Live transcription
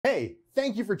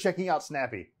Thank you for checking out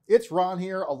Snappy. It's Ron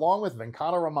here, along with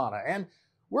Venkata Ramana, and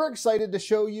we're excited to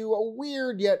show you a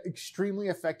weird yet extremely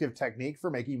effective technique for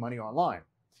making money online.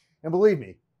 And believe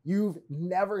me, you've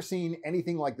never seen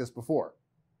anything like this before.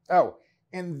 Oh,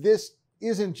 and this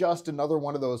isn't just another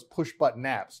one of those push-button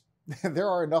apps. There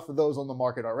are enough of those on the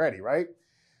market already, right?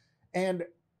 And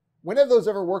when have those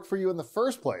ever worked for you in the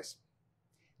first place?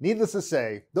 Needless to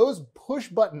say, those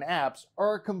push-button apps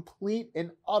are a complete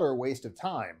and utter waste of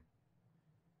time.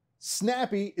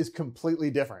 Snappy is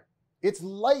completely different. It's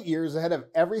light years ahead of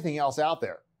everything else out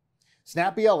there.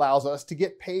 Snappy allows us to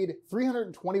get paid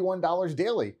 $321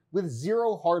 daily with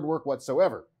zero hard work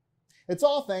whatsoever. It's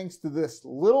all thanks to this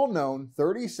little-known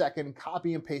 30-second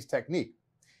copy and paste technique.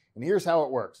 And here's how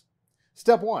it works.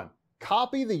 Step 1,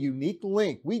 copy the unique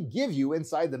link we give you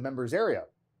inside the members area.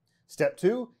 Step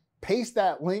 2, paste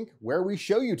that link where we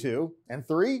show you to. And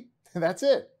 3, that's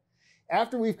it.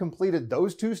 After we've completed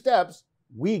those 2 steps,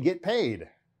 we get paid.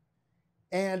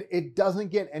 And it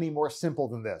doesn't get any more simple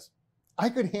than this. I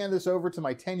could hand this over to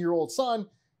my 10-year-old son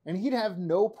and he'd have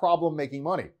no problem making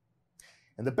money.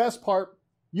 And the best part,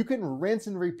 you can rinse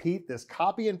and repeat this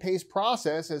copy and paste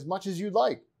process as much as you'd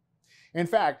like. In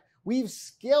fact, we've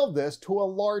scaled this to a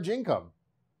large income.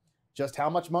 Just how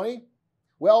much money?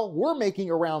 Well, we're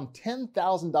making around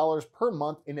 $10,000 per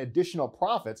month in additional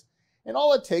profits, and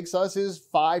all it takes us is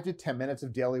 5 to 10 minutes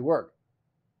of daily work.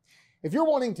 If you're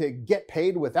wanting to get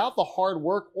paid without the hard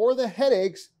work or the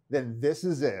headaches, then this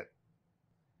is it.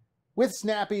 With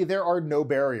Snappy, there are no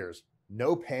barriers.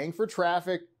 No paying for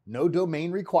traffic, no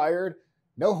domain required,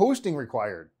 no hosting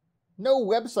required, no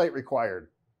website required,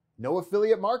 no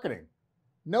affiliate marketing,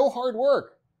 no hard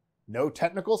work, no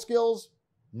technical skills,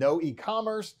 no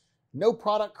e-commerce, no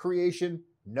product creation,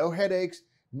 no headaches,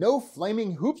 no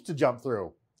flaming hoops to jump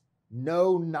through,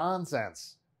 no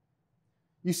nonsense.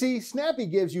 You see, Snappy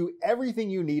gives you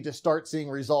everything you need to start seeing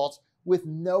results with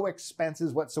no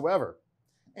expenses whatsoever.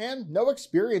 And no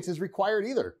experience is required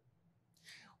either.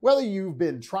 Whether you've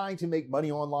been trying to make money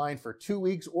online for 2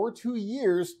 weeks or 2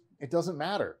 years, it doesn't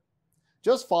matter.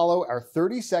 Just follow our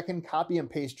 30-second copy and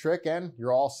paste trick and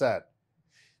you're all set.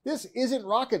 This isn't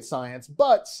rocket science,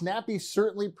 but Snappy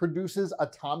certainly produces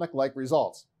atomic-like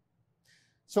results.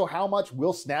 So how much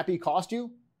will Snappy cost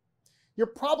you? You're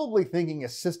probably thinking a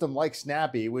system like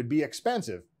Snappy would be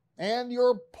expensive, and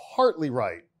you're partly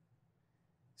right.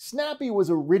 Snappy was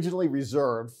originally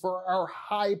reserved for our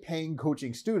high-paying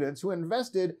coaching students who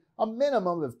invested a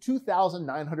minimum of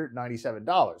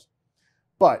 $2,997.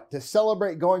 But to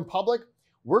celebrate going public,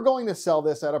 we're going to sell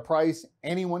this at a price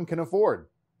anyone can afford.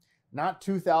 Not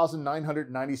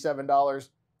 $2,997,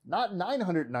 not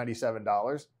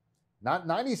 $997, not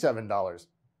 $97,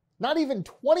 not even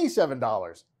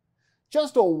 $27.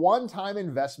 Just a one-time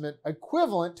investment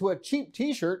equivalent to a cheap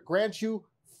t-shirt grants you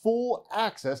full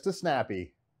access to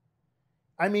Snappy.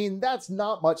 I mean, that's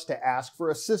not much to ask for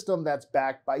a system that's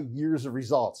backed by years of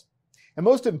results. And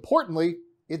most importantly,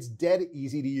 it's dead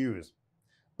easy to use.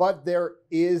 But there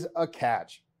is a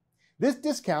catch. This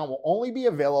discount will only be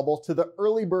available to the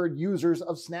early bird users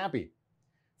of Snappy.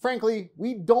 Frankly,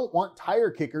 we don't want tire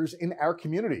kickers in our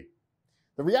community.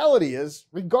 The reality is,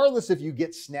 regardless if you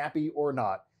get Snappy or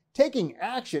not, taking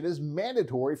action is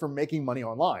mandatory for making money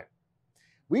online.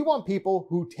 We want people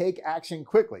who take action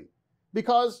quickly,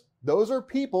 because those are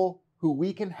people who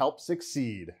we can help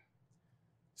succeed.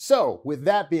 So, with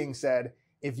that being said,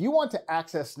 if you want to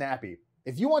access Snappy,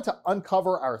 if you want to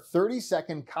uncover our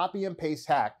 30-second copy and paste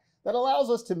hack that allows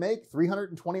us to make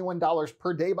 $321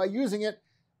 per day by using it,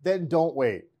 then don't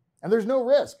wait. And there's no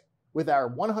risk with our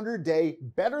 100-day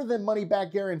better than money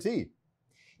back guarantee.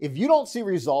 If you don't see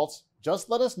results,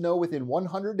 just let us know within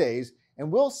 100 days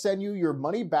and we'll send you your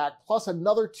money back plus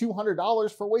another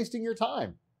 $200 for wasting your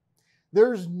time.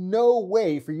 There's no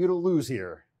way for you to lose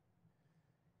here.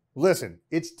 Listen,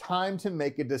 it's time to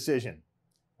make a decision.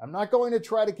 I'm not going to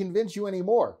try to convince you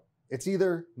anymore. It's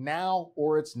either now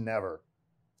or it's never.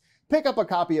 Pick up a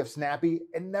copy of Snappy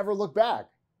and never look back.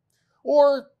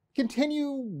 Or continue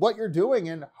what you're doing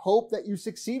and hope that you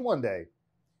succeed one day.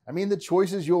 I mean, the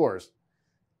choice is yours.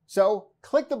 So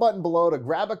click the button below to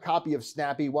grab a copy of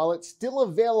Snappy while it's still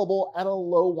available at a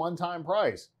low one-time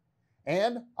price.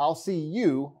 And I'll see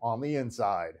you on the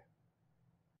inside.